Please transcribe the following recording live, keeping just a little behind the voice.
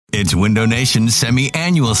It's Window Nation's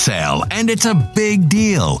semi-annual sale, and it's a big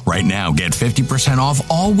deal. Right now, get 50% off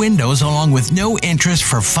all windows along with no interest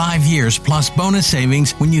for 5 years plus bonus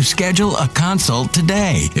savings when you schedule a consult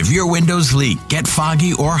today. If your windows leak, get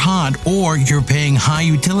foggy or hot, or you're paying high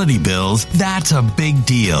utility bills, that's a big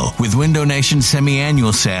deal. With Window Nation's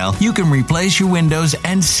semi-annual sale, you can replace your windows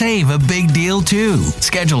and save a big deal too.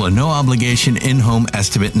 Schedule a no-obligation in-home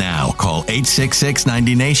estimate now. Call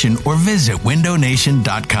 866-90NATION or visit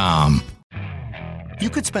windownation.com. You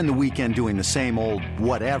could spend the weekend doing the same old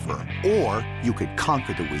whatever, or you could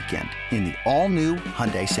conquer the weekend in the all-new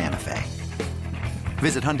Hyundai Santa Fe.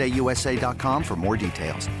 Visit HyundaiUSA.com for more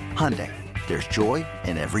details. Hyundai, there's joy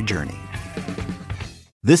in every journey.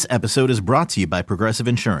 This episode is brought to you by Progressive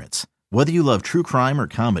Insurance. Whether you love true crime or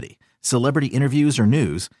comedy, celebrity interviews or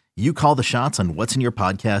news, you call the shots on what's in your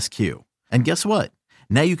podcast queue. And guess what?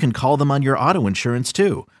 Now you can call them on your auto insurance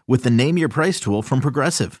too with the Name Your Price tool from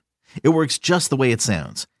Progressive. It works just the way it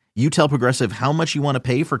sounds. You tell Progressive how much you want to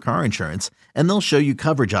pay for car insurance, and they'll show you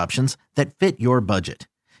coverage options that fit your budget.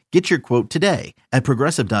 Get your quote today at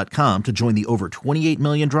Progressive.com to join the over 28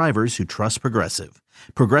 million drivers who trust Progressive.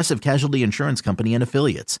 Progressive Casualty Insurance Company and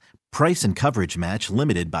Affiliates. Price and coverage match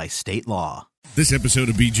limited by state law. This episode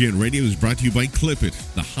of BGN Radio is brought to you by Clip It,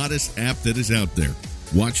 the hottest app that is out there.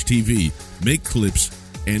 Watch TV, make clips,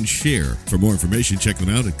 and share. For more information, check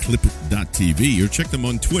them out at clipit.tv or check them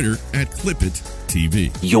on Twitter at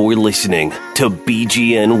clipit.tv. You're listening to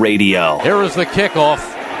BGN Radio. Here is the kickoff,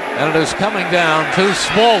 and it is coming down to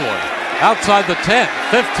Smallwood. Outside the 10,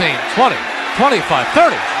 15, 20, 25,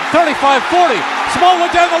 30, 35, 40.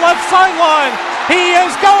 Smallwood down the left sideline. He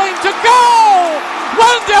is going to go!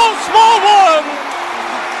 Wendell Smallwood!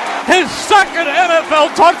 His second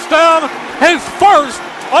NFL touchdown, his first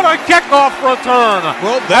on a kickoff return.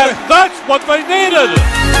 Well, that's what they needed.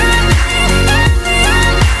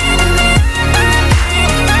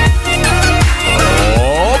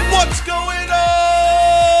 Oh, what's going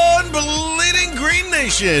on, Bleeding Green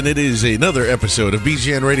Nation? It is another episode of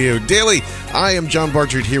BGN Radio Daily. I am John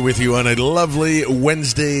Barchard here with you on a lovely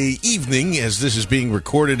Wednesday evening as this is being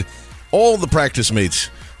recorded. All the practice mates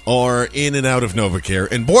are in and out of NovaCare,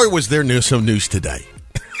 and boy, was there some news today.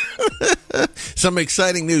 Some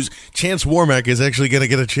exciting news. Chance Warmack is actually going to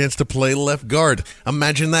get a chance to play left guard.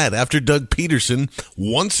 Imagine that. After Doug Peterson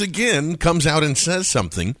once again comes out and says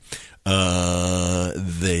something,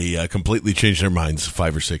 they completely change their minds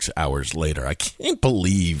 5 or 6 hours later. I can't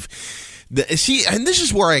believe that. See, and this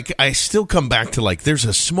is where I still come back to, like, there's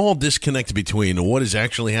a small disconnect between what is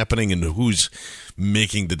actually happening and who's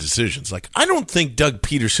making the decisions. Like, I don't think Doug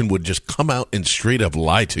Peterson would just come out and straight up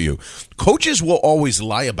lie to you. Coaches will always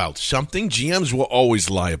lie about something. GMs will always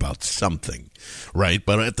lie about something, right?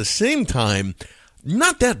 But at the same time,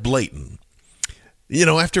 not that blatant. You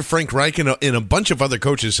know, after Frank Reich and a bunch of other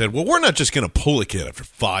coaches said, well, we're not just going to pull a kid after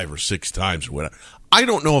 5 or 6 times or whatever. I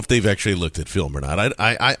don't know if they've actually looked at film or not.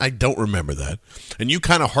 I don't remember that. And you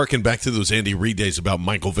kind of harken back to those Andy Reid days about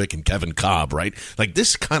Michael Vick and Kevin Kolb, right? Like,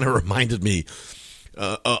 this kind of reminded me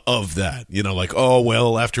of that. You know, like, oh,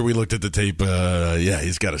 well, after we looked at the tape, yeah,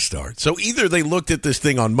 he's got to start. So either they looked at this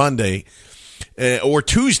thing on Monday or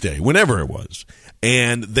Tuesday, whenever it was,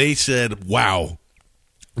 and they said, wow,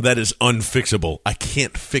 that is unfixable. I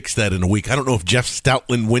can't fix that in a week. I don't know if Jeff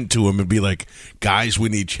Stoutland went to him and be like, guys, we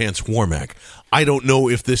need Chance Warmack. I don't know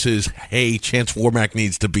if this is, hey, Chance Warmack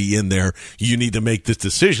needs to be in there. You need to make this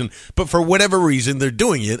decision. But for whatever reason, they're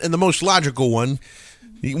doing it. And the most logical one,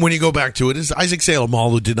 when you go back to it, is Isaac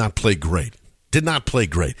Seumalo did not play great. Did not play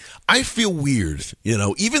great. I feel weird, you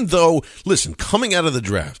know, even though, listen, coming out of the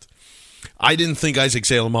draft, I didn't think Isaac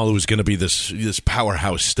Seumalo was going to be this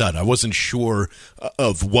powerhouse stud. I wasn't sure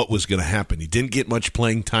of what was going to happen. He didn't get much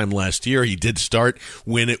playing time last year. He did start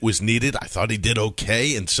when it was needed. I thought he did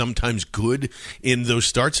okay and sometimes good in those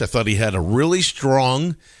starts. I thought he had a really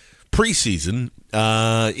strong preseason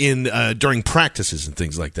during practices and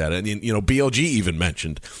things like that. And, you know, BLG even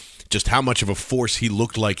mentioned just how much of a force he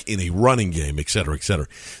looked like in a running game, et cetera, et cetera.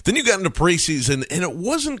 Then you got into preseason, and it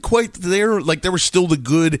wasn't quite there. Like, there was still the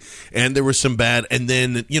good, and there was some bad. And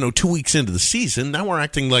then, you know, 2 weeks into the season, now we're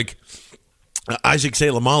acting like Isaac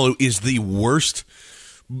Seumalo is the worst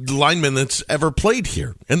lineman that's ever played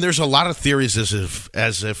here. And there's a lot of theories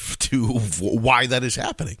as if to why that is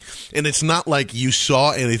happening. And it's not like you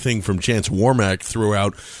saw anything from Chance Warmack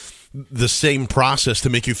throughout the same process to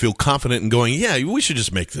make you feel confident in going, yeah, we should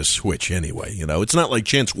just make this switch anyway. You know, it's not like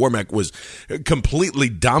Chance Warmack was completely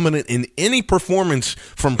dominant in any performance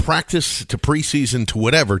from practice to preseason to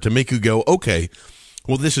whatever to make you go, okay,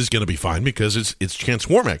 well, this is going to be fine because it's Chance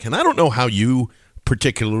Warmack. And I don't know how you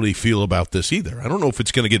particularly feel about this either. I don't know if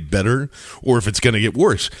it's going to get better or if it's going to get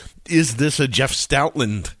worse. Is this a Jeff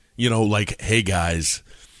Stoutland, like, hey guys,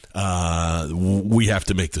 we have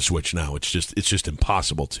to make the switch now. It's just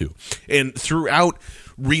impossible to. And throughout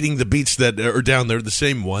reading the beats that are down there, the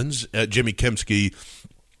same ones, Jimmy Kempski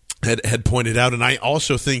had pointed out, and I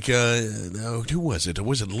also think, who was it?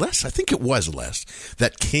 Was it Les? I think it was Les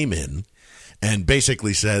that came in and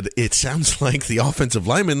basically said, it sounds like the offensive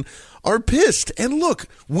linemen are pissed. And look,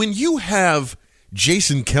 when you have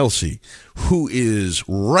Jason Kelce, who is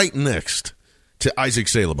right next to Isaac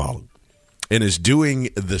Seumalo and is doing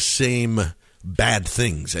the same bad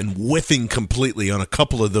things and whiffing completely on a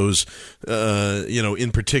couple of those,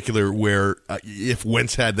 in particular where if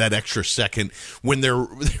Wentz had that extra second, when they're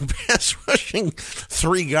pass rushing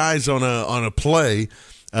three guys on a play,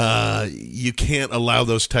 you can't allow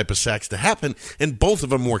those type of sacks to happen, and both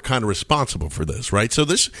of them were kind of responsible for this, right? So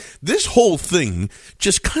this whole thing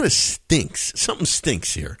just kind of stinks. Something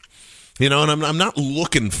stinks here. And I'm not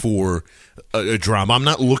looking for a drama. I'm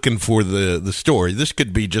not looking for the story. This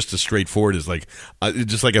could be just as straightforward as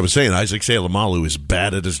just like I was saying, Isaac Seumalo is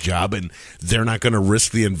bad at his job, and they're not going to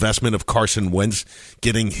risk the investment of Carson Wentz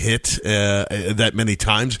getting hit that many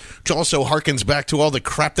times, which also harkens back to all the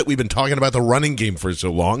crap that we've been talking about the running game for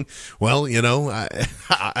so long. Well,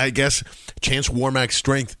 I guess Chance Warmack's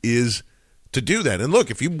strength is to do that. And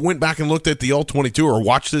look, if you went back and looked at the All-22 or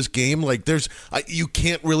watched this game, you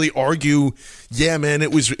can't really argue, yeah, man,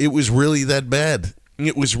 it was really that bad.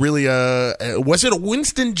 It was really was it a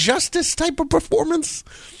Winston Justice type of performance?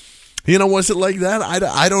 Was it like that?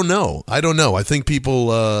 I don't know. I think people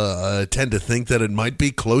tend to think that it might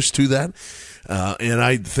be close to that. And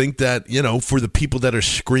I think that, for the people that are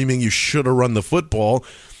screaming you should have run the football,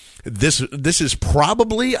 This is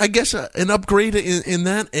probably, I guess, an upgrade in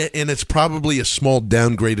that, and it's probably a small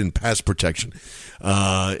downgrade in pass protection,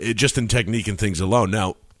 just in technique and things alone.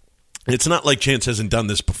 Now, it's not like Chance hasn't done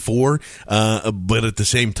this before, but at the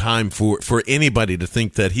same time, for anybody to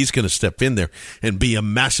think that he's going to step in there and be a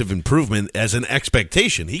massive improvement as an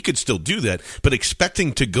expectation, he could still do that, but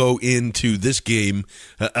expecting to go into this game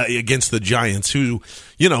against the Giants, who,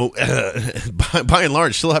 by and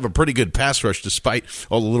large, still have a pretty good pass rush despite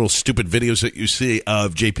all the little stupid videos that you see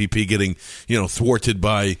of JPP getting, thwarted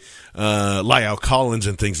by La'el Collins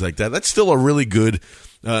and things like that. That's still a really good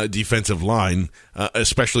defensive line,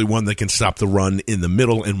 especially one that can stop the run in the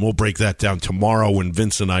middle, and we'll break that down tomorrow when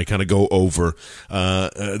Vince and I kind of go over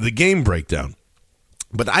the game breakdown.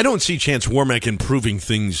 But I don't see Chance Warmack improving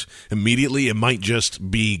things immediately. It might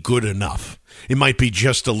just be good enough. It might be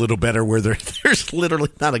just a little better where there's literally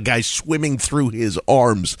not a guy swimming through his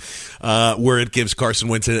arms, where it gives Carson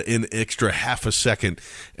Wentz an extra half a second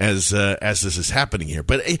as this is happening here.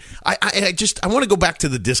 But I want to go back to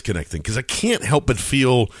the disconnect thing, because I can't help but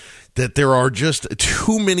feel that there are just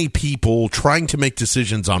too many people trying to make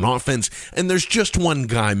decisions on offense, and there's just one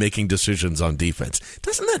guy making decisions on defense.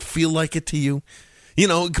 Doesn't that feel like it to you?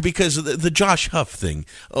 Because the Josh Huff thing.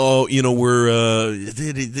 Oh, we're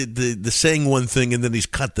the saying one thing and then he's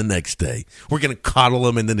cut the next day. We're going to coddle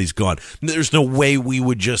him and then he's gone. There's no way we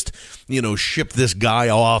would just, ship this guy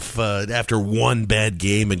off after one bad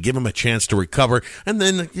game and give him a chance to recover. And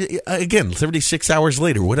then, again, 36 hours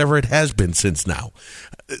later, whatever it has been since now,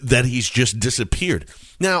 that he's just disappeared.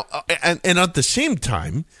 Now, and at the same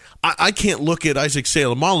time, I can't look at Isaac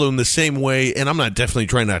Seumalo in the same way, and I'm definitely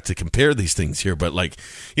trying not to compare these things here, but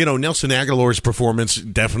Nelson Aguilar's performance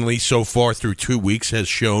definitely so far through 2 weeks has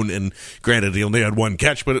shown, and granted he only had one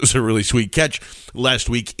catch, but it was a really sweet catch last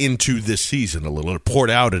week into this season, a little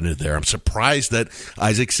poured out into there. I'm surprised that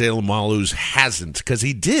Isaac Seumalo's hasn't, because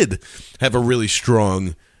he did have a really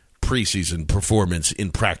strong preseason performance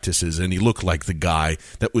in practices, and he looked like the guy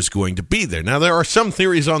that was going to be there. Now, there are some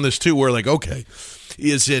theories on this too where okay,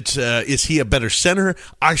 is he a better center?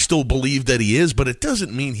 I still believe that he is, but it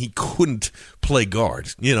doesn't mean he couldn't play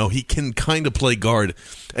guard. He can kind of play guard,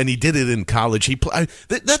 and he did it in college.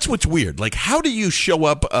 That's what's weird. How do you show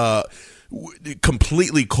up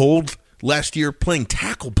completely cold last year playing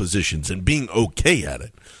tackle positions and being okay at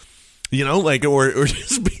it? Or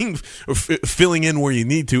just filling in where you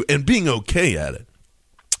need to and being okay at it.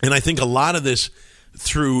 And I think a lot of this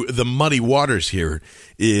through the muddy waters here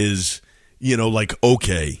is,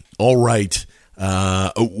 okay, all right,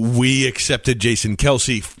 we accepted Jason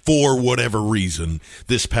Kelce for whatever reason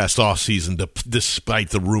this past offseason, despite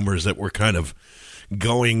the rumors that were kind of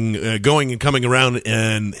going and coming around,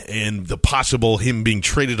 and the possible him being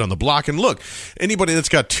traded on the block. And look, anybody that's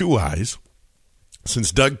got two eyes,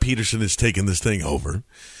 since Doug Peterson has taken this thing over,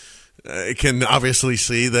 can obviously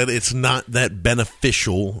see that it's not that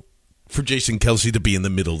beneficial for Jason Kelce to be in the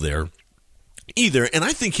middle there either, and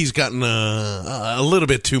I think he's gotten a little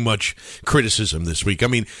bit too much criticism this week. I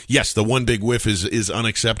mean, yes, the one big whiff is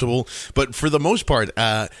unacceptable, but for the most part,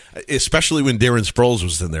 especially when Darren Sproles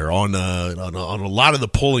was in there on a lot of the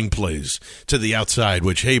pulling plays to the outside,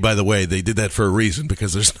 which, hey, by the way, they did that for a reason,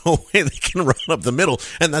 because there's no way they can run up the middle,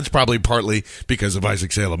 and that's probably partly because of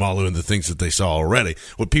Isaac Seumalo and the things that they saw already.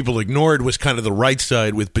 What people ignored was kind of the right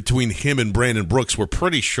side, with between him and Brandon Brooks were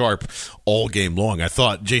pretty sharp all game long. I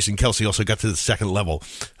thought Jason Kelce also got to the second level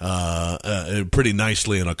pretty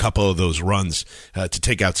nicely in a couple of those runs to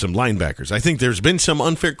take out some linebackers. I think there's been some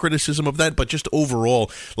unfair criticism of that, but just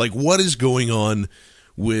overall, like, what is going on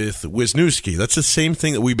with Wisniewski? That's the same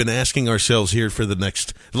thing that we've been asking ourselves here for the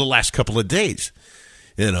last couple of days.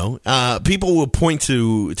 You know, people will point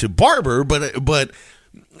to Barber, but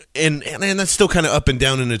and that's still kind of up and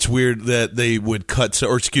down, and it's weird that they would trade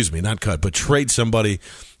somebody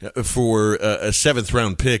for a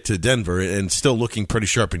 7th-round pick to Denver, and still looking pretty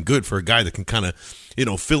sharp and good for a guy that can kind of,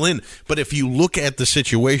 fill in. But if you look at the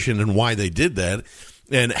situation and why they did that,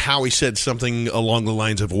 and Howie said something along the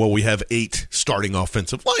lines of, well, we have 8 starting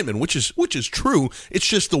offensive linemen, which is true. It's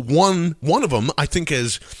just the one of them, I think,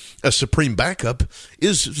 as a supreme backup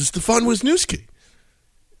is Stefan Wisniewski.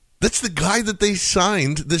 That's the guy that they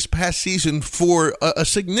signed this past season for a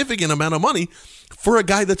significant amount of money for a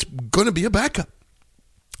guy that's going to be a backup.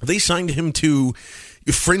 They signed him to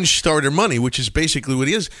fringe starter money, which is basically what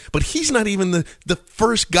he is. But he's not even the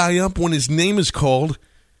first guy up when his name is called.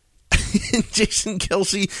 Jason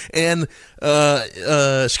Kelce and,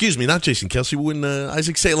 not Jason Kelce, when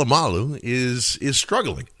Isaac Seumalo is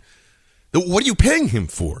struggling. What are you paying him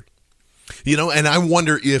for? And I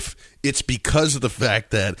wonder if it's because of the fact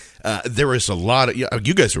that there is a lot of,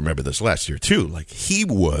 you guys remember this last year too, like he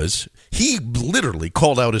literally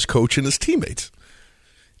called out his coach and his teammates.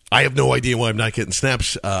 I have no idea why I'm not getting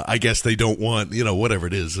snaps. I guess they don't want, whatever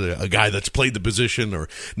it is, a guy that's played the position or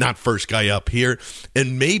not first guy up here.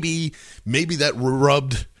 And maybe that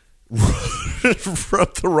rubbed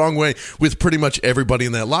the wrong way with pretty much everybody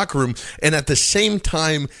in that locker room. And at the same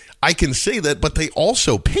time, I can say that, but they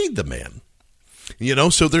also paid the man.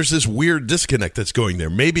 So there's this weird disconnect that's going there.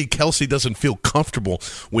 Maybe Kelce doesn't feel comfortable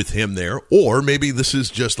with him there, or maybe this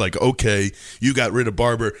is just like, okay, you got rid of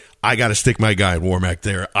Barber, I got to stick my guy in Warmack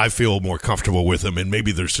there. I feel more comfortable with him, and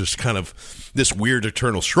maybe there's just kind of this weird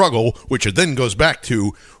eternal struggle, which then goes back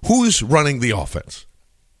to who's running the offense.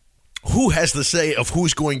 Who has the say of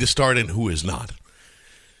who's going to start and who is not?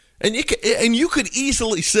 And you could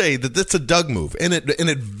easily say that that's a Doug move, and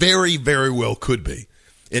it very, very well could be.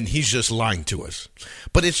 And he's just lying to us.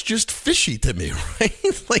 But it's just fishy to me,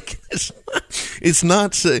 right? Like, it's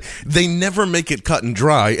not they never make it cut and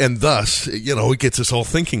dry, and thus, it gets us all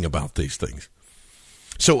thinking about these things.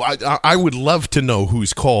 So I would love to know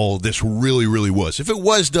whose call this really, really was. If it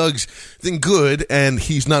was Doug's, then good, and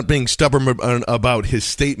he's not being stubborn about his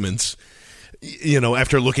statements,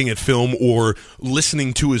 after looking at film or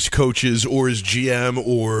listening to his coaches or his GM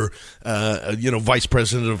or, vice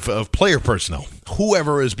president of player personnel.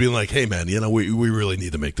 Whoever is being like, hey, man, we really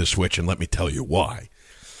need to make this switch, and let me tell you why.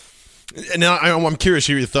 And now I'm curious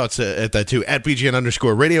to hear your thoughts at that, too. At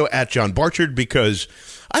BGN_radio, at John Barchard, because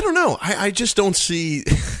I don't know. I just don't see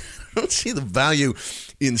the value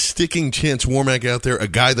in sticking Chance Warmack out there, a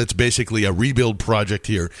guy that's basically a rebuild project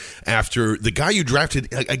here after the guy you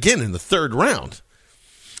drafted, again, in the third round.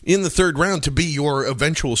 In the third round to be your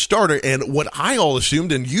eventual starter. And what I all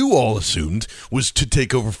assumed and you all assumed was to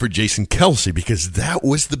take over for Jason Kelce, because that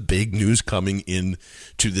was the big news coming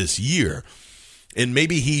into this year. And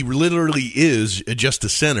maybe he literally is just a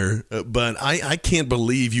center, but I can't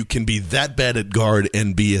believe you can be that bad at guard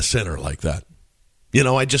and be a center like that.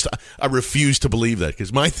 I refuse to believe that,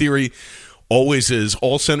 because my theory always is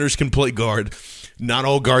all centers can play guard, not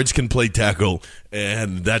all guards can play tackle,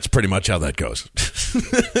 and that's pretty much how that goes.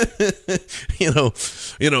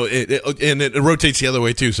 And it rotates the other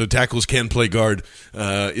way too. So tackles can play guard,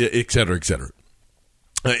 et cetera, et cetera.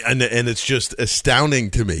 And it's just astounding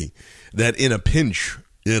to me that in a pinch,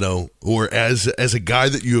 or as a guy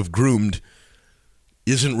that you have groomed,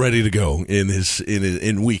 isn't ready to go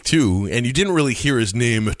in week 2, and you didn't really hear his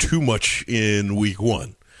name too much in week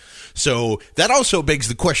 1. So that also begs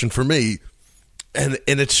the question for me, and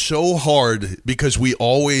it's so hard because we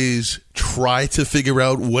always try to figure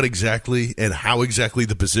out what exactly and how exactly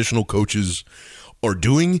the positional coaches are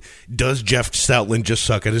doing. Does Jeff Stoutland just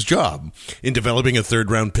suck at his job in developing a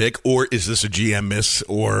third-round pick, or is this a GM miss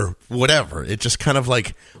or whatever? It's just kind of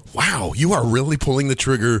like, wow, you are really pulling the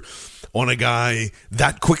trigger on a guy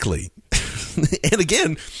that quickly. And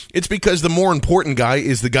again, it's because the more important guy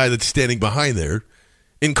is the guy that's standing behind there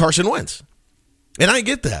in Carson Wentz. And I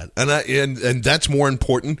get that, and that's more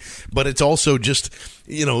important. But it's also just,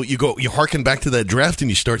 you harken back to that draft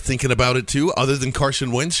and you start thinking about it too. Other than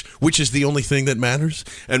Carson Wentz, which is the only thing that matters,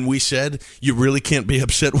 and we said you really can't be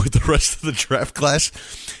upset with the rest of the draft class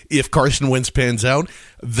if Carson Wentz pans out.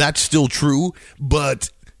 That's still true, but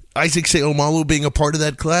Isaac Seumalo being a part of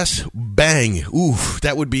that class, bang, oof,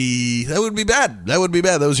 that would be bad. That would be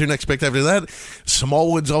bad. That was your next pick after that.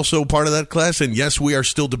 Smallwood's also part of that class, and yes, we are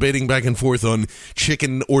still debating back and forth on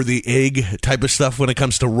chicken or the egg type of stuff when it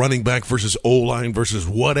comes to running back versus O-line versus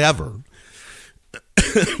whatever.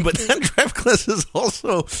 But that draft class is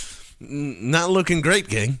also not looking great,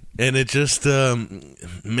 gang, and it just,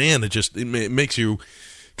 it makes you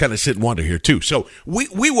kind of sit and wonder here too. So we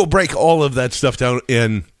will break all of that stuff down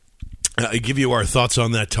and give you our thoughts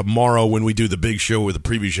on that tomorrow when we do the big show or the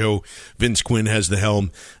preview show. Vince Quinn has the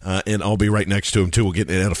helm, and I'll be right next to him too. We'll get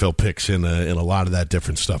NFL picks and a lot of that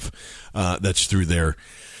different stuff that's through there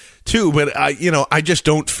too. But I just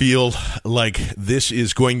don't feel like this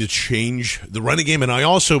is going to change the running game. And I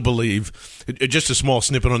also believe, just a small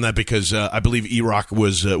snippet on that, because I believe E-Rock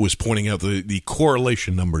was pointing out the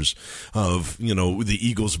correlation numbers of the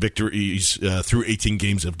Eagles' victories through 18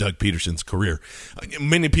 games of Doug Peterson's career.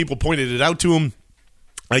 Many people pointed it out to him.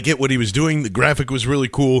 I get what he was doing. The graphic was really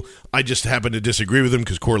cool. I just happen to disagree with him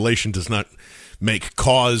because correlation does not make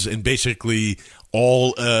cause, and basically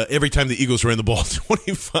every time the Eagles ran the ball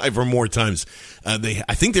 25 or more times,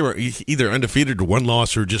 I think they were either undefeated or one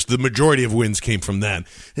loss, or just the majority of wins came from that.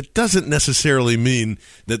 It doesn't necessarily mean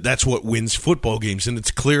that that's what wins football games, and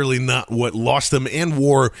it's clearly not what lost them and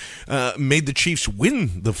made the Chiefs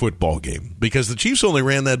win the football game, because the Chiefs only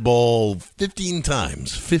ran that ball 15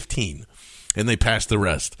 times, and they passed the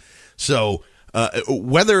rest. So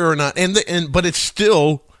whether or not, but it's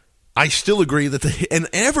still, I still agree that and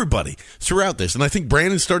everybody throughout this, and I think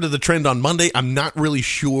Brandon started the trend on Monday. I'm not really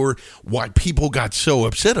sure why people got so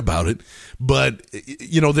upset about it, but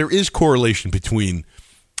there is correlation between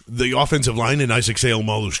the offensive line and Isaac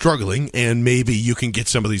Seumalo struggling, and maybe you can get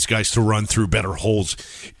some of these guys to run through better holes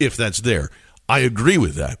if that's there. I agree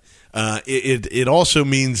with that. It also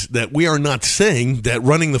means that we are not saying that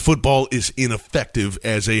running the football is ineffective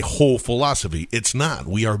as a whole philosophy. It's not.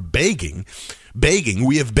 We are begging.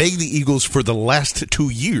 We have begged the Eagles for the last 2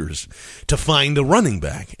 years to find a running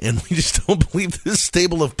back, and we just don't believe this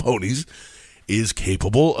stable of ponies is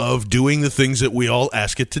capable of doing the things that we all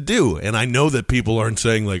ask it to do. And I know that people aren't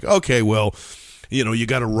saying like, okay, well, you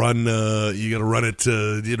got to run it,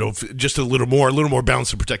 just a little more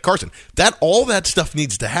balance to protect Carson. All that stuff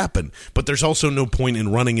needs to happen, but there's also no point in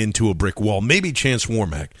running into a brick wall. Maybe Chance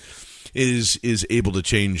Warmack is able to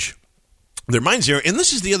change their minds there. And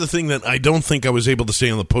this is the other thing that I don't think I was able to say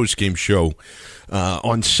on the post-game show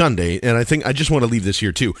on Sunday, and I think I just want to leave this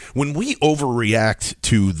here too. When we overreact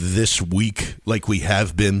to this week like we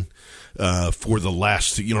have been for the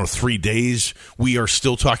last 3 days, we are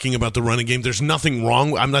still talking about the running game. There's nothing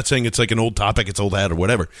wrong. I'm not saying it's like an old topic, it's old hat or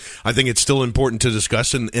whatever. I think it's still important to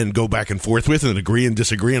discuss and go back and forth with and agree and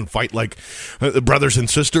disagree and fight like brothers and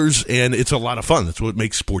sisters, and it's a lot of fun. That's what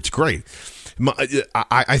makes sports great.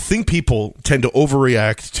 I think people tend to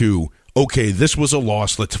overreact to, okay, this was a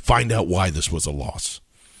loss, let's find out why this was a loss.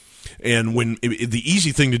 And when the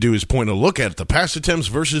easy thing to do is point a look at the pass attempts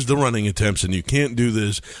versus the running attempts, and you can't do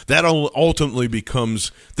this, that ultimately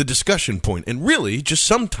becomes the discussion point. And really, just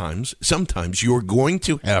sometimes you're going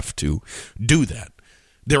to have to do that.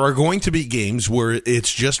 There are going to be games where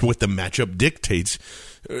it's just what the matchup dictates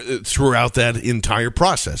throughout that entire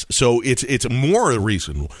process. So it's more a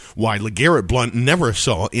reason why LeGarrette Blount never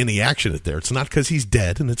saw any action at there. It's not because he's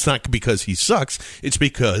dead, and it's not because he sucks. It's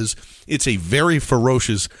because it's a very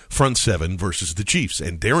ferocious front seven versus the Chiefs,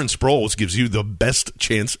 and Darren Sproles gives you the best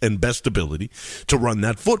chance and best ability to run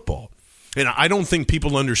that football. And I don't think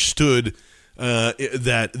people understood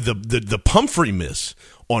that the Pumphrey miss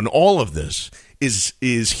on all of this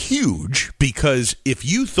is huge, because if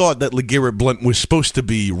you thought that LeGarrette Blount was supposed to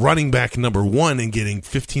be running back number one and getting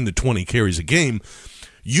 15 to 20 carries a game,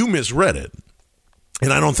 you misread it.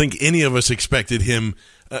 And I don't think any of us expected him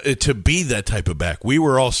to be that type of back. We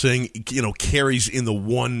were all saying, carries in the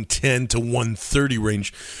 110 to 130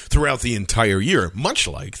 range throughout the entire year, much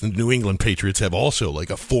like the New England Patriots have also like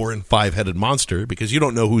a 4 and 5 headed monster, because you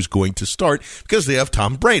don't know who's going to start because they have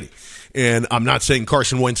Tom Brady. And I'm not saying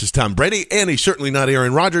Carson Wentz is Tom Brady, and he's certainly not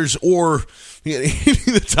Aaron Rodgers or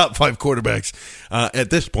the top 5 quarterbacks at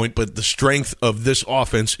this point, but the strength of this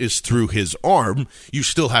offense is through his arm. You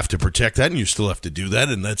still have to protect that, and you still have to do that,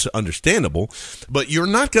 and that's understandable. But you're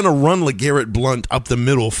not going to run LeGarrette Blount up the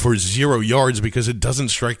middle for 0 yards because it doesn't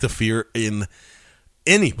strike the fear in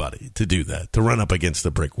anybody to do that, to run up against the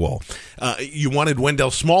brick wall. You wanted Wendell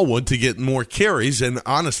Smallwood to get more carries, and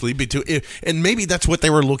honestly, and maybe that's what they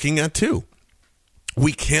were looking at too.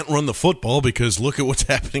 We can't run the football because look at what's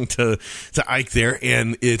happening to Ike there,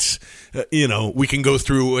 and it's, we can go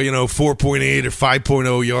through, 4.8 or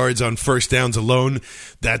 5.0 yards on first downs alone.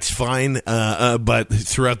 That's fine, but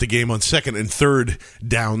throughout the game on second and third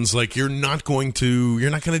downs, like you're not going to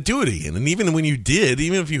do it again. And even when you did,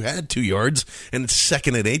 even if you had 2 yards and it's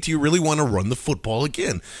 2nd and 8, do you really want to run the football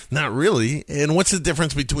again? Not really. And what's the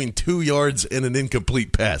difference between 2 yards and an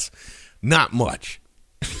incomplete pass? Not much.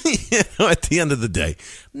 At the end of the day,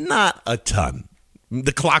 not a ton.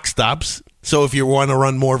 The clock stops, so if you want to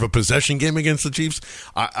run more of a possession game against the Chiefs,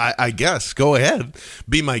 I guess go ahead,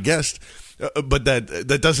 be my guest. But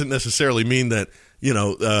that doesn't necessarily mean that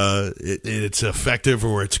it's effective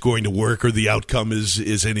or it's going to work or the outcome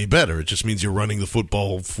is any better. It just means you're running the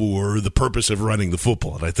football for the purpose of running the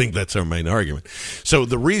football, and I think that's our main argument. So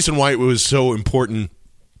the reason why it was so important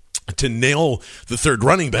to nail the third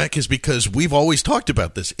running back is because we've always talked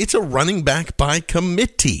about this. It's a running back by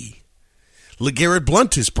committee. LeGarrette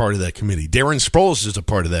Blount is part of that committee. Darren Sproles is a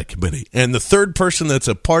part of that committee. And the third person that's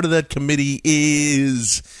a part of that committee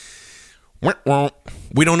is... We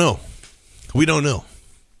don't know.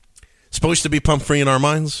 Supposed to be Pumphrey in our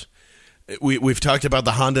minds. We've talked about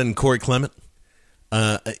the Honda and Corey Clement.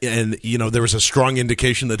 And there was a strong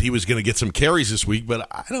indication that he was going to get some carries this week, but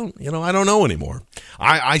I don't know anymore.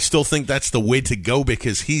 I still think that's the way to go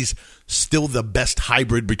because he's still the best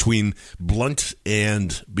hybrid between Blount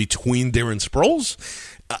and between Darren Sproles.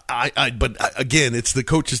 But again, it's the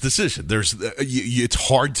coach's decision. It's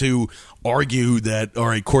hard to argue that, all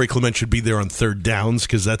right, Corey Clement should be there on third downs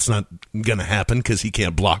because that's not going to happen because he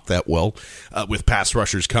can't block that well with pass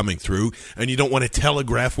rushers coming through. And you don't want to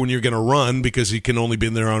telegraph when you're going to run because he can only be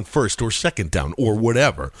there on first or second down or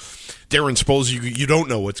whatever. Darren Sproles, you don't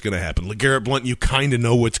know what's going to happen. LeGarrette Blount, you kind of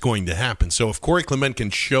know what's going to happen. So if Corey Clement can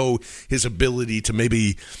show his ability to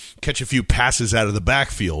maybe catch a few passes out of the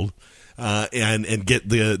backfield, and get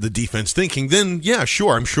the defense thinking, then, yeah,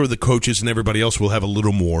 sure, I'm sure the coaches and everybody else will have a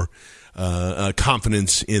little more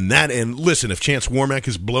confidence in that. And listen, if Chance Warmack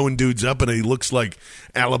is blowing dudes up and he looks like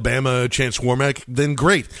Alabama Chance Warmack, then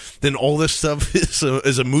great. Then all this stuff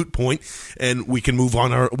is a moot point, and we can move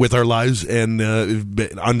on with our lives and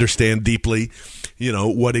understand deeply,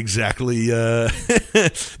 what exactly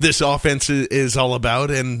this offense is all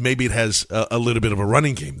about, and maybe it has a little bit of a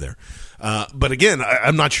running game there. But again,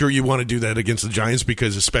 I'm not sure you want to do that against the Giants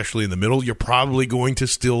because especially in the middle, you're probably going to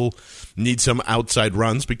still need some outside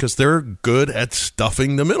runs because they're good at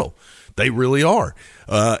stuffing the middle. They really are.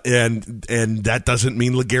 And that doesn't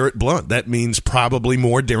mean LeGarrette Blount. That means probably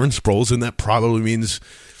more Darren Sproles, and that probably means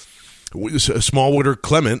Smallwood or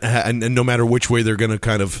Clement, and no matter which way they're going to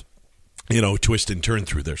kind of twist and turn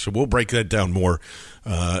through there. So we'll break that down more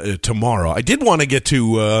tomorrow. I did want to get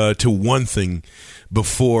to one thing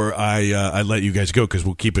before I let you guys go, because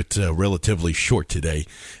we'll keep it relatively short today,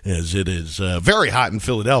 as it is very hot in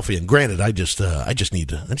Philadelphia. And granted, I just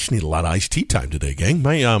need a lot of iced tea time today, gang.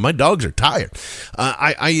 My dogs are tired.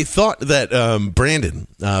 I thought that Brandon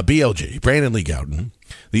Lee Gowton,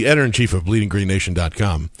 the editor-in-chief of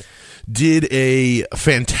BleedingGreenNation.com, did a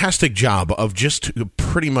fantastic job of just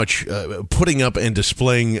pretty much putting up and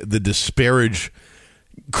displaying the disparage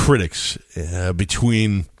critics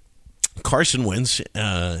between Carson Wentz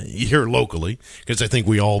here locally, because I think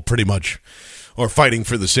we all pretty much are fighting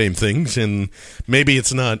for the same things, and maybe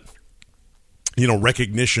it's not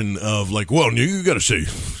recognition of like, well, you got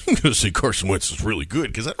to say Carson Wentz is really good,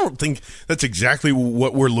 because I don't think that's exactly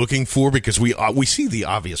what we're looking for, because we see the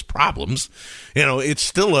obvious problems. It's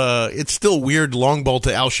still weird long ball to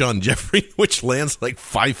Alshon Jeffrey, which lands like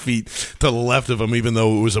 5 feet to the left of him, even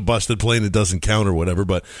though it was a busted play and it doesn't count or whatever.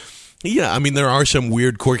 But yeah, I mean, there are some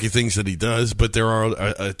weird, quirky things that he does, but there are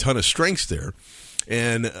a ton of strengths there.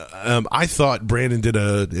 And I thought Brandon did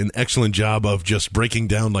an excellent job of just breaking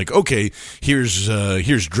down, like, okay, here's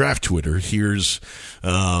draft Twitter, here's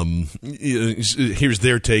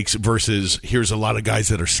their takes versus here's a lot of guys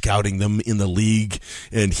that are scouting them in the league,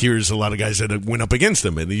 and here's a lot of guys that went up against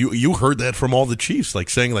them. And you heard that from all the Chiefs, like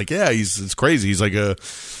saying like, yeah, it's crazy. He's like a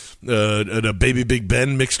baby Big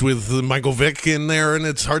Ben mixed with Michael Vick in there, and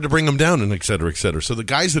it's hard to bring him down, and et cetera, et cetera. So the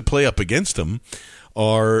guys that play up against him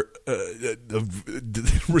are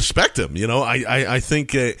respect him. You know, I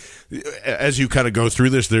think as you kind of go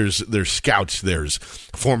through this, there's scouts, there's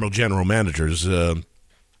former general managers.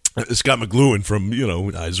 Scott McLuhan from, you know,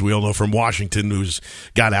 as we all know, from Washington, who's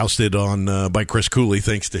got ousted on by Chris Cooley,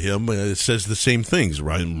 thanks to him, says the same things.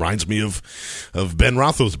 Reminds me of Ben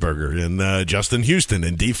Roethlisberger and Justin Houston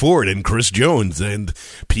and Dee Ford and Chris Jones and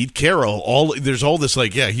Pete Carroll. There's all this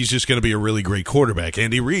like, yeah, he's just going to be a really great quarterback.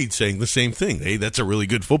 Andy Reid saying the same thing. Hey, that's a really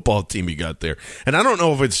good football team you got there. And I don't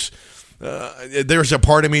know if it's there's a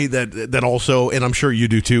part of me that also, and I'm sure you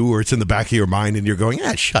do too, where it's in the back of your mind and you're going,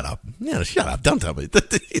 shut up. Yeah, shut up. Don't tell me.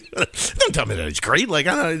 Don't tell me that he's great. Like,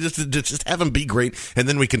 just have him be great, and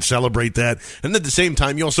then we can celebrate that. And at the same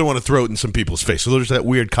time, you also want to throw it in some people's face. So there's that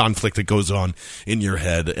weird conflict that goes on in your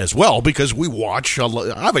head as well, because we watch,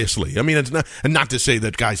 obviously. I mean, it's not to say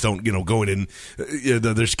that guys don't, you know, go in and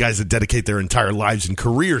there's guys that dedicate their entire lives and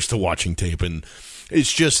careers to watching tape, and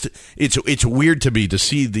it's just, it's weird to me to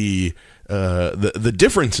see the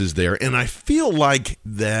differences there. And I feel like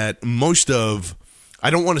that most of, I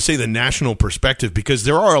don't want to say the national perspective, because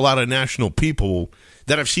there are a lot of national people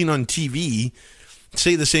that I've seen on TV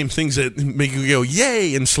say the same things that make you go,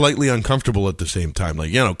 yay, and slightly uncomfortable at the same time.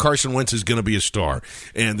 Like, you know, Carson Wentz is going to be a star,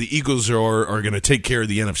 and the Eagles are going to take care of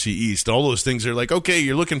the NFC East. All those things are like, okay,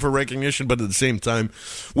 you're looking for recognition, but at the same time,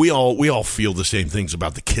 we all feel the same things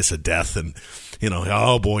about the kiss of death, and, you know,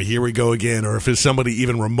 oh boy, here we go again. Or if somebody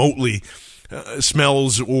even remotely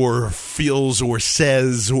smells or feels or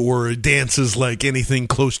says or dances like anything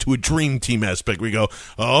close to a dream team aspect, we go,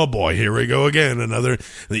 oh boy, here we go again. The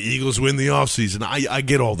Eagles win the offseason. I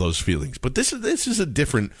get all those feelings, but this is a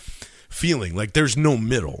different feeling. Like, there's no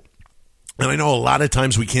middle. And I know a lot of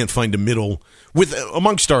times we can't find a middle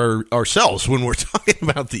amongst ourselves when we're talking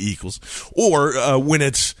about the Eagles, or when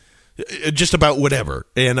it's just about whatever.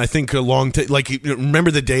 And I think remember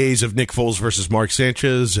the days of Nick Foles versus Mark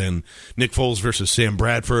Sanchez and Nick Foles versus Sam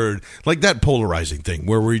Bradford, like that polarizing thing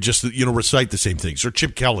where we just, you know, recite the same things, or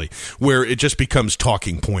Chip Kelly, where it just becomes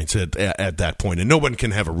talking points at that point and no one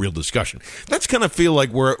can have a real discussion. That's kind of feel like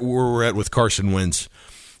where we're at with Carson Wentz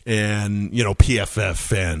and, you know,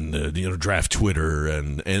 PFF and, you know, draft Twitter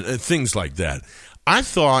and things like that. I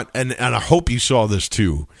thought, and I hope you saw this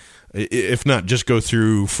too, if not, just go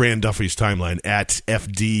through Fran Duffy's timeline at F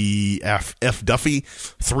Duffy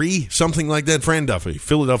 3, something like that. Fran Duffy,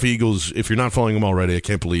 Philadelphia Eagles. If you're not following him already, I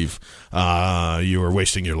can't believe you are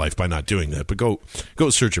wasting your life by not doing that. But go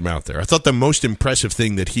search him out there. I thought the most impressive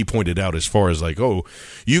thing that he pointed out, as far as like, oh,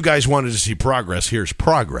 you guys wanted to see progress, here's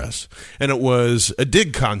progress. And it was a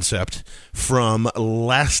dig concept from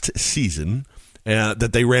last season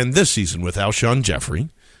that they ran this season with Alshon Jeffrey,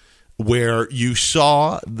 where you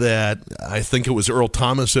saw that, I think it was Earl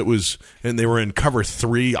Thomas, and they were in cover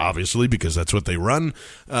 3, obviously, because that's what they run.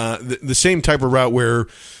 The same type of route where,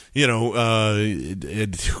 you know,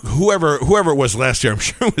 whoever it was last year, I'm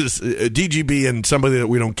sure it was DGB and somebody that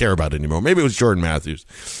we don't care about anymore. Maybe it was Jordan Matthews,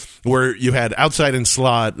 where you had outside and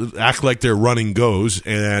slot act like their running goes,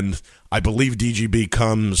 and I believe DGB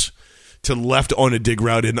comes to left on a dig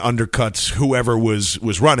route and undercuts whoever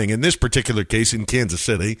was running. In this particular case, in Kansas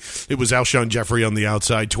City, it was Alshon Jeffrey on the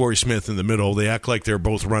outside, Torrey Smith in the middle. They act like they're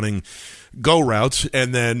both running go routes,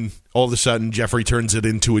 and then all of a sudden Jeffrey turns it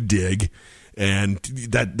into a dig, and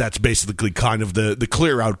that's basically kind of the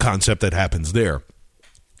clear out concept that happens there.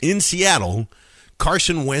 In Seattle,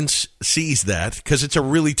 Carson Wentz sees that, because it's a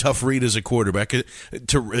really tough read as a quarterback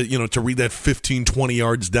to read that 15, 20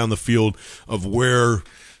 yards down the field of where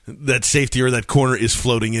that safety or that corner is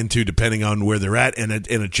floating into, depending on where they're at. And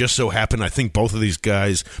it just so happened, I think both of these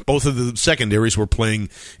guys, both of the secondaries were playing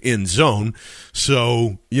in zone.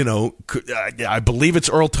 So, you know, I believe it's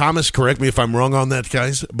Earl Thomas. Correct me if I'm wrong on that,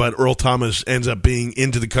 guys. But Earl Thomas ends up being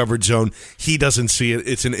into the coverage zone. He doesn't see it.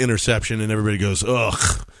 It's an interception, and everybody goes,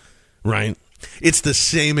 ugh, right? It's the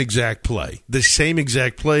same exact play.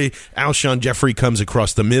 Alshon Jeffrey comes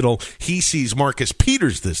across the middle. He sees Marcus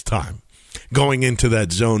Peters this time going into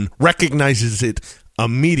that zone, recognizes it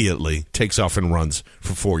immediately, takes off and runs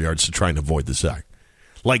for 4 yards to try and avoid the sack.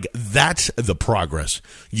 Like, that's the progress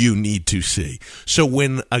you need to see. So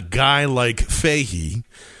when a guy like Fahey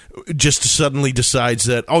just suddenly decides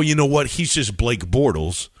that, oh, you know what, he's just Blake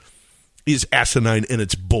Bortles, is asinine, and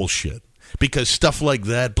it's bullshit. Because stuff like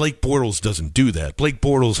that, Blake Bortles doesn't do that. Blake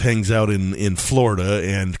Bortles hangs out in Florida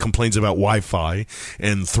and complains about Wi-Fi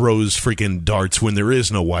and throws freaking darts when there is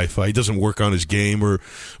no Wi-Fi. He doesn't work on his game or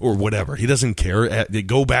whatever. He doesn't care.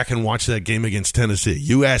 Go back and watch that game against Tennessee.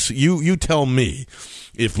 You tell me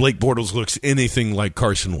if Blake Bortles looks anything like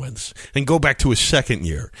Carson Wentz, and go back to his second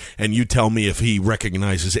year, and you tell me if he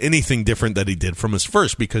recognizes anything different that he did from his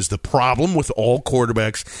first, because the problem with all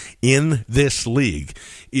quarterbacks in this league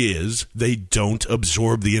is they don't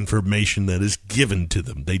absorb the information that is given to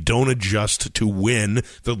them. They don't adjust to when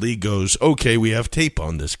the league goes, okay, we have tape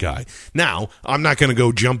on this guy. Now, I'm not going to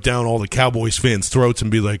go jump down all the Cowboys fans' throats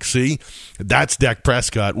and be like, see, that's Dak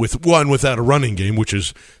Prescott without a running game, which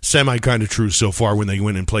is semi kind of true so far when they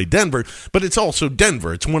went and played Denver, but it's also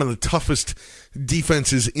Denver. It's one of the toughest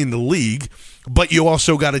defenses in the league, but you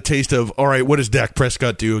also got a taste of, all right, what does Dak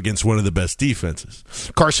Prescott do against one of the best defenses?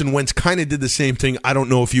 Carson Wentz kind of did the same thing. I don't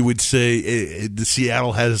know if you would say the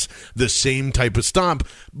Seattle has the same type of stomp,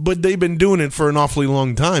 but they've been doing it for an awfully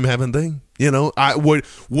long time, haven't they? You know,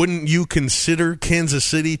 wouldn't you consider Kansas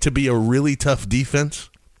City to be a really tough defense?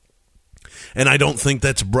 And I don't think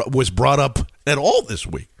was brought up at all this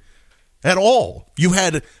week. At all.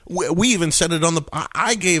 We even said it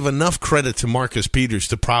I gave enough credit to Marcus Peters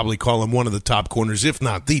to probably call him one of the top corners, if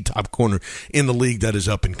not the top corner in the league that is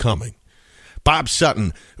up and coming. Bob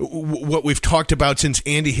Sutton, what we've talked about since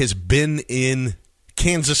Andy has been in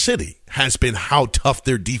Kansas City has been how tough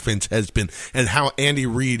their defense has been and how Andy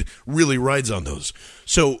Reid really rides on those.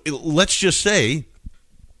 So let's just say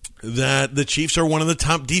that the Chiefs are one of the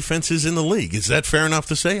top defenses in the league. Is that fair enough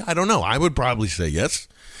to say? I don't know. I would probably say yes.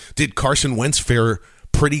 Did Carson Wentz fare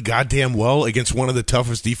pretty goddamn well against one of the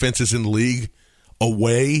toughest defenses in the league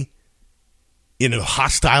away in a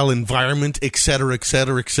hostile environment, et cetera, et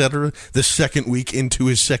cetera, et cetera, the second week into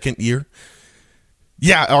his second year?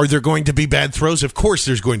 Yeah, are there going to be bad throws? Of course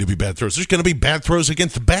there's going to be bad throws. There's going to be bad throws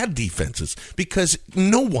against bad defenses because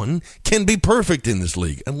no one can be perfect in this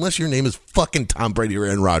league unless your name is fucking Tom Brady or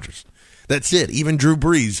Aaron Rodgers. That's it. Even Drew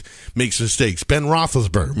Brees makes mistakes. Ben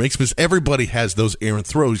Roethlisberger makes mistakes. Everybody has those errant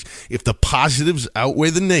throws. If the positives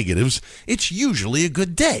outweigh the negatives, it's usually a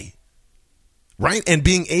good day. Right? And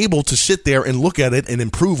being able to sit there and look at it and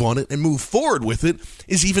improve on it and move forward with it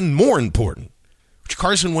is even more important, which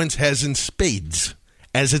Carson Wentz has in spades,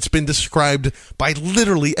 as it's been described by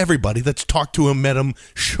literally everybody that's talked to him, met him,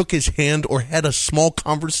 shook his hand, or had a small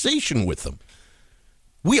conversation with him.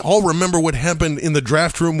 We all remember what happened in the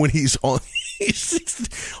draft room when he's got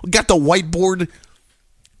the whiteboard,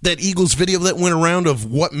 that Eagles video that went around of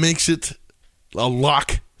what makes it a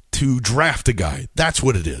lock to draft a guy. That's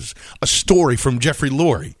what it is. A story from Jeffrey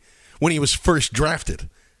Lurie when he was first drafted,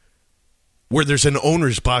 where there's an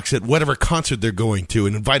owner's box at whatever concert they're going to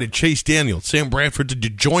and invited Chase Daniel, Sam Bradford, to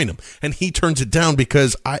join him. And he turns it down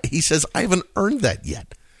because he says, I haven't earned that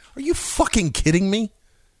yet. Are you fucking kidding me?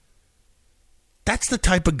 That's the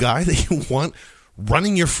type of guy that you want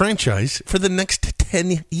running your franchise for the next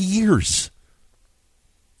 10 years.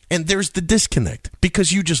 And there's the disconnect.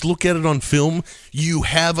 Because you just look at it on film, you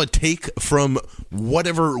have a take from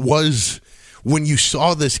whatever it was when you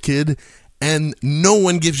saw this kid, and no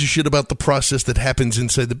one gives a shit about the process that happens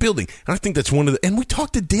inside the building. And I think that's one of the... And we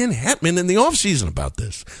talked to Dan Hatman in the offseason about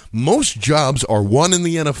this. Most jobs are won in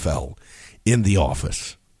the NFL in the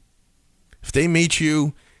office. If they meet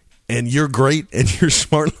you and you're great and you're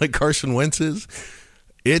smart like Carson Wentz is,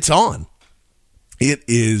 it's on. It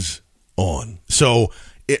is on. So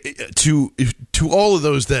to all of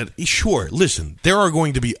those that, sure, listen, there are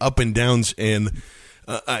going to be up and downs, and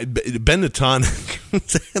Ben Natan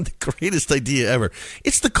had the greatest idea ever.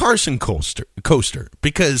 It's the Carson coaster,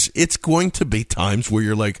 because it's going to be times where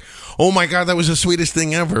you're like, oh my God, that was the sweetest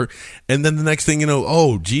thing ever. And then the next thing you know,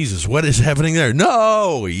 oh Jesus, what is happening there?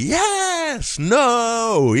 No, yes,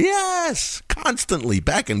 no, yes, constantly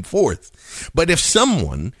back and forth. But if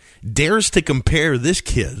someone dares to compare this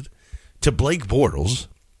kid to Blake Bortles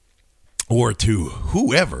or to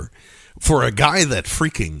whoever, for a guy that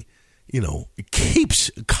freaking,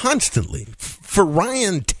 keeps constantly, for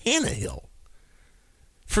Ryan Tannehill,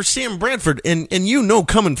 for Sam Bradford, and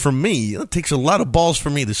coming from me, it takes a lot of balls for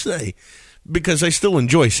me to say, because I still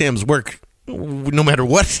enjoy Sam's work no matter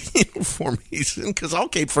what uniform he's in, because I'll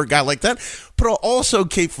cape for a guy like that, but I'll also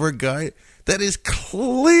cape for a guy that is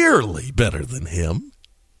clearly better than him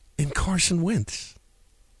in Carson Wentz.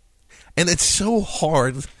 And it's so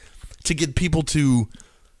hard to get people to,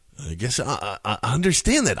 I guess, I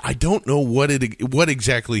understand that. I don't know what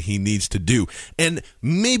exactly he needs to do. And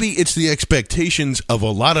maybe it's the expectations of a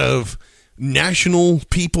lot of national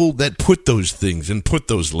people that put those things and put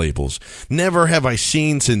those labels. Never have I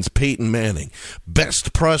seen since Peyton Manning.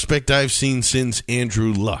 Best prospect I've seen since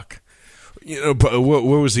Andrew Luck. What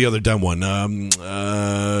was the other dumb one?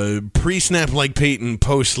 Pre-snap like Peyton,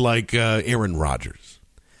 post like Aaron Rodgers.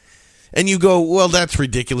 And you go, well, that's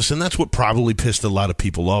ridiculous, and that's what probably pissed a lot of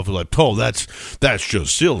people off. Like, oh, that's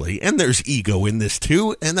just silly. And there's ego in this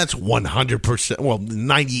too, and that's 100%, well,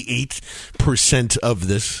 98% of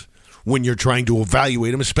this when you're trying to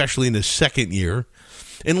evaluate him, especially in his second year.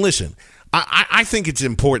 And listen, I think it's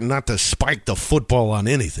important not to spike the football on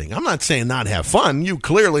anything. I'm not saying not have fun. You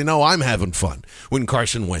clearly know I'm having fun when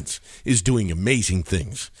Carson Wentz is doing amazing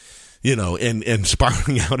things. You know, and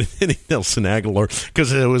spiraling out and hitting Nelson Aguilar,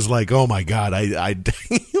 because it was like, oh my God,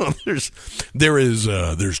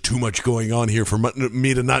 there's too much going on here for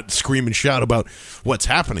me to not scream and shout about what's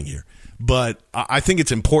happening here. But I think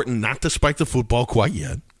it's important not to spike the football quite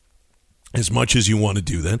yet, as much as you want to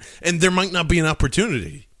do that, and there might not be an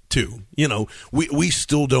opportunity to. You know, we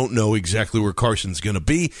still don't know exactly where Carson's going to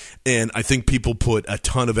be, and I think people put a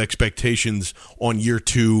ton of expectations on year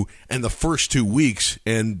 2 and the first 2 weeks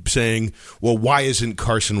and saying, well, why isn't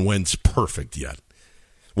Carson Wentz perfect yet?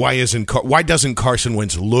 Why doesn't Carson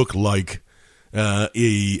Wentz look like a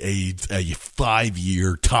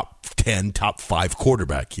 5-year top 10, top 5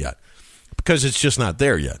 quarterback yet? Because it's just not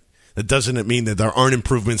there yet. That doesn't mean that there aren't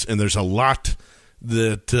improvements, and there's a lot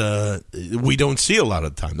that we don't see a lot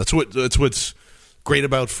of the time. That's what's great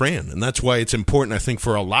about Fran, and that's why it's important, I think,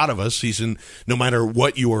 for a lot of us, no matter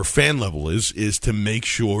what your fan level is to make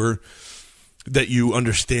sure that you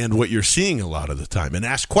understand what you're seeing a lot of the time and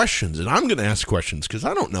ask questions. And I'm going to ask questions because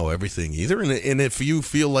I don't know everything either. And if you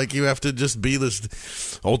feel like you have to just be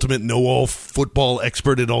this ultimate know-all football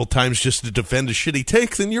expert at all times just to defend a shitty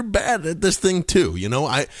take, then you're bad at this thing too. You know,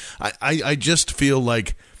 I just feel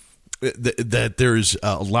like that there's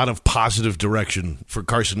a lot of positive direction for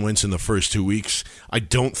Carson Wentz in the first 2 weeks. I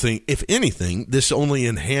don't think, if anything, this only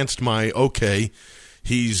enhanced my, okay,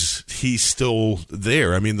 he's still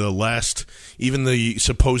there. I mean, even the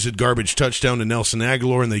supposed garbage touchdown to Nelson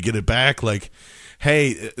Aguilar and they get it back, like,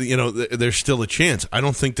 hey, you know, there's still a chance. I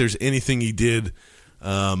don't think there's anything he did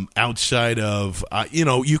outside of, you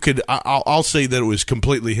know, I'll say that it was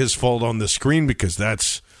completely his fault on the screen because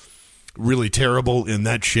that's really terrible, and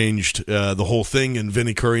that changed the whole thing, and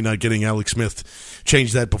Vinny Curry not getting Alex Smith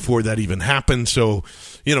changed that before that even happened. So,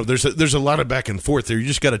 you know, there's a lot of back and forth there. You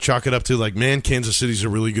just got to chalk it up to, like, man, Kansas City's a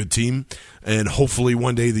really good team, and hopefully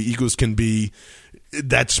one day the Eagles can be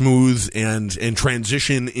that smooth and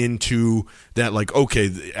transition into that, like,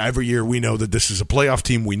 okay, every year we know that this is a playoff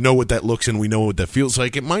team. We know what that looks and we know what that feels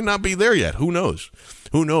like. It might not be there yet. Who knows?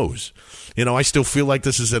 You know, I still feel like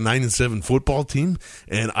this is a 9-7 football team,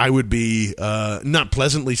 and I would be not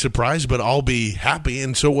pleasantly surprised, but I'll be happy,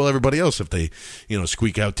 and so will everybody else if they, you know,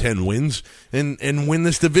 squeak out 10 wins and win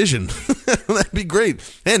this division. That'd be great.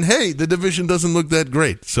 And hey, the division doesn't look that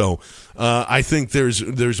great, so I think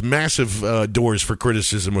there's massive doors for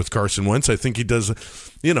criticism with Carson Wentz. I think he does,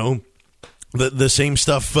 you know, the same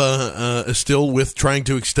stuff still with trying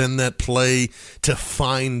to extend that play to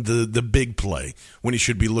find the big play when he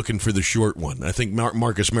should be looking for the short one. I think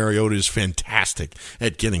Marcus Mariota is fantastic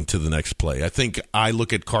at getting to the next play. I think I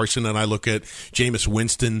look at Carson and I look at Jameis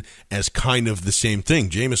Winston as kind of the same thing.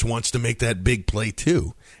 Jameis wants to make that big play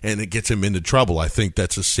too, and it gets him into trouble. I think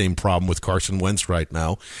that's the same problem with Carson Wentz right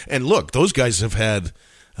now. And look, those guys have had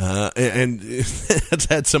and it's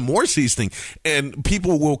had some more seasoning, and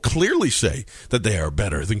people will clearly say that they are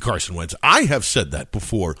better than Carson Wentz. I have said that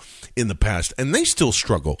before in the past, and they still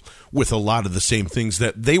struggle with a lot of the same things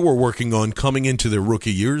that they were working on coming into their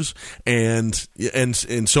rookie years, and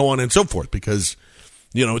so on and so forth, because,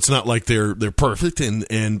 you know, it's not like they're perfect,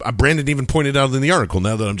 and Brandon even pointed out in the article,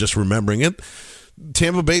 now that I'm just remembering it,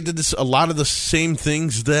 Tampa Bay did a lot of the same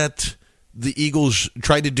things that the Eagles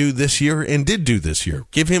tried to do this year and did do this year.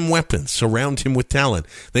 Give him weapons. Surround him with talent.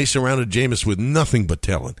 They surrounded Jameis with nothing but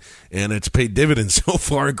talent, and it's paid dividends so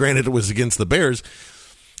far. Granted, it was against the Bears.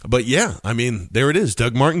 But, yeah, I mean, there it is.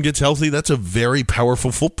 Doug Martin gets healthy. That's a very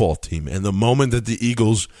powerful football team. And the moment that the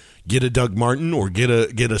Eagles get a Doug Martin or get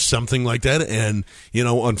a something like that, and, you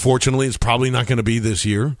know, unfortunately it's probably not going to be this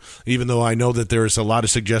year, even though I know that there's a lot of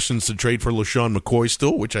suggestions to trade for LaShawn McCoy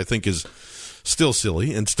still, which I think is still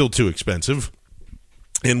silly and still too expensive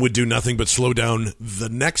and would do nothing but slow down the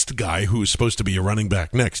next guy who is supposed to be a running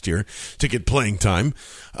back next year to get playing time.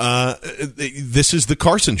 This is the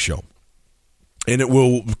Carson Show, and it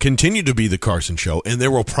will continue to be the Carson Show, and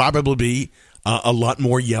there will probably be a lot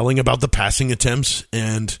more yelling about the passing attempts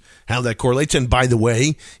and how that correlates. And by the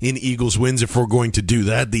way, in Eagles wins, if we're going to do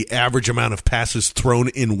that, the average amount of passes thrown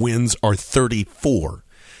in wins are 34.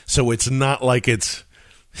 So it's not like it's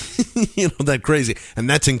That crazy. And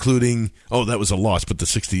that's including, that was a loss, but the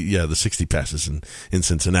 60 passes in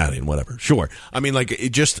Cincinnati and whatever. Sure. I mean, like,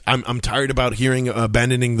 I'm tired about hearing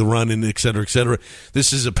abandoning the run and et cetera, et cetera.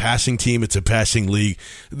 This is a passing team. It's a passing league.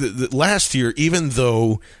 The last year, even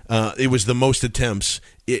though it was the most attempts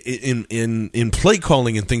in play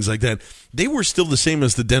calling and things like that, they were still the same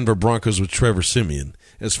as the Denver Broncos with Trevor Siemian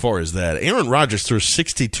as far as that. Aaron Rodgers throws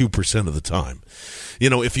 62% of the time.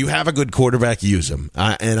 If you have a good quarterback, use him.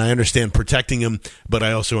 And I understand protecting him, but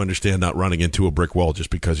I also understand not running into a brick wall just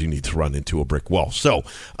because you need to run into a brick wall. So,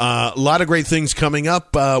 a lot of great things coming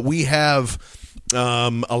up. We have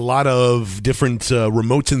a lot of different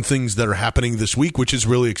remotes and things that are happening this week, which is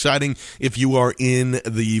really exciting. If you are in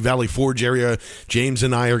the Valley Forge area, James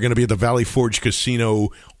and I are going to be at the Valley Forge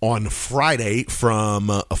Casino on Friday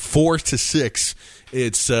from 4 to 6.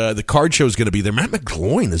 It's the card show is going to be there. Matt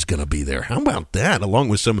McGloin is going to be there. How about that? Along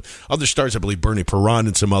with some other stars, I believe Bernie Perron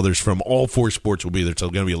and some others from all 4 sports will be there. So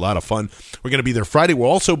it's going to be a lot of fun. We're going to be there Friday. We'll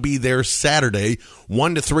also be there Saturday,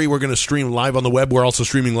 1 to 3. We're going to stream live on the web. We're also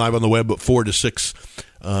streaming live on the web at 4 to 6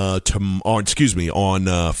 on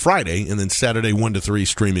Friday, and then Saturday 1 to 3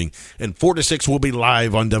 streaming, and 4 to 6 will be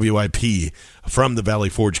live on WIP from the Valley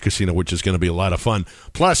Forge Casino, which is going to be a lot of fun.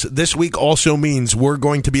 Plus, this week also means we're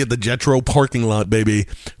going to be at the Jetro parking lot, baby,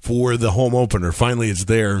 for the home opener. Finally, it's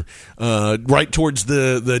there, right towards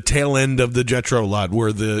the tail end of the Jetro lot,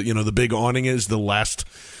 where the big awning is, the last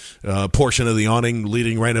portion of the awning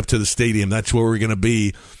leading right up to the stadium. That's where we're going to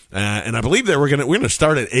be, and I believe that we're going to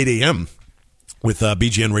start at 8 a.m. with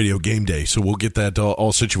BGN Radio Game Day. So we'll get that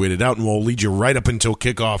all situated out, and we'll lead you right up until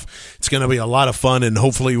kickoff. It's going to be a lot of fun, and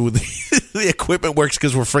hopefully the equipment works,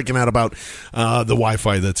 because we're freaking out about the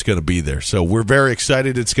Wi-Fi that's going to be there. So we're very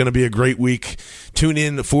excited. It's going to be a great week. Tune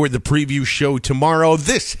in for the preview show tomorrow.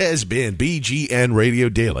 This has been BGN Radio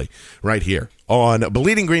Daily right here on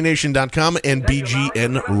BleedingGreenNation.com and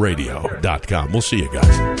BGNRadio.com. We'll see you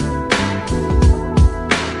guys.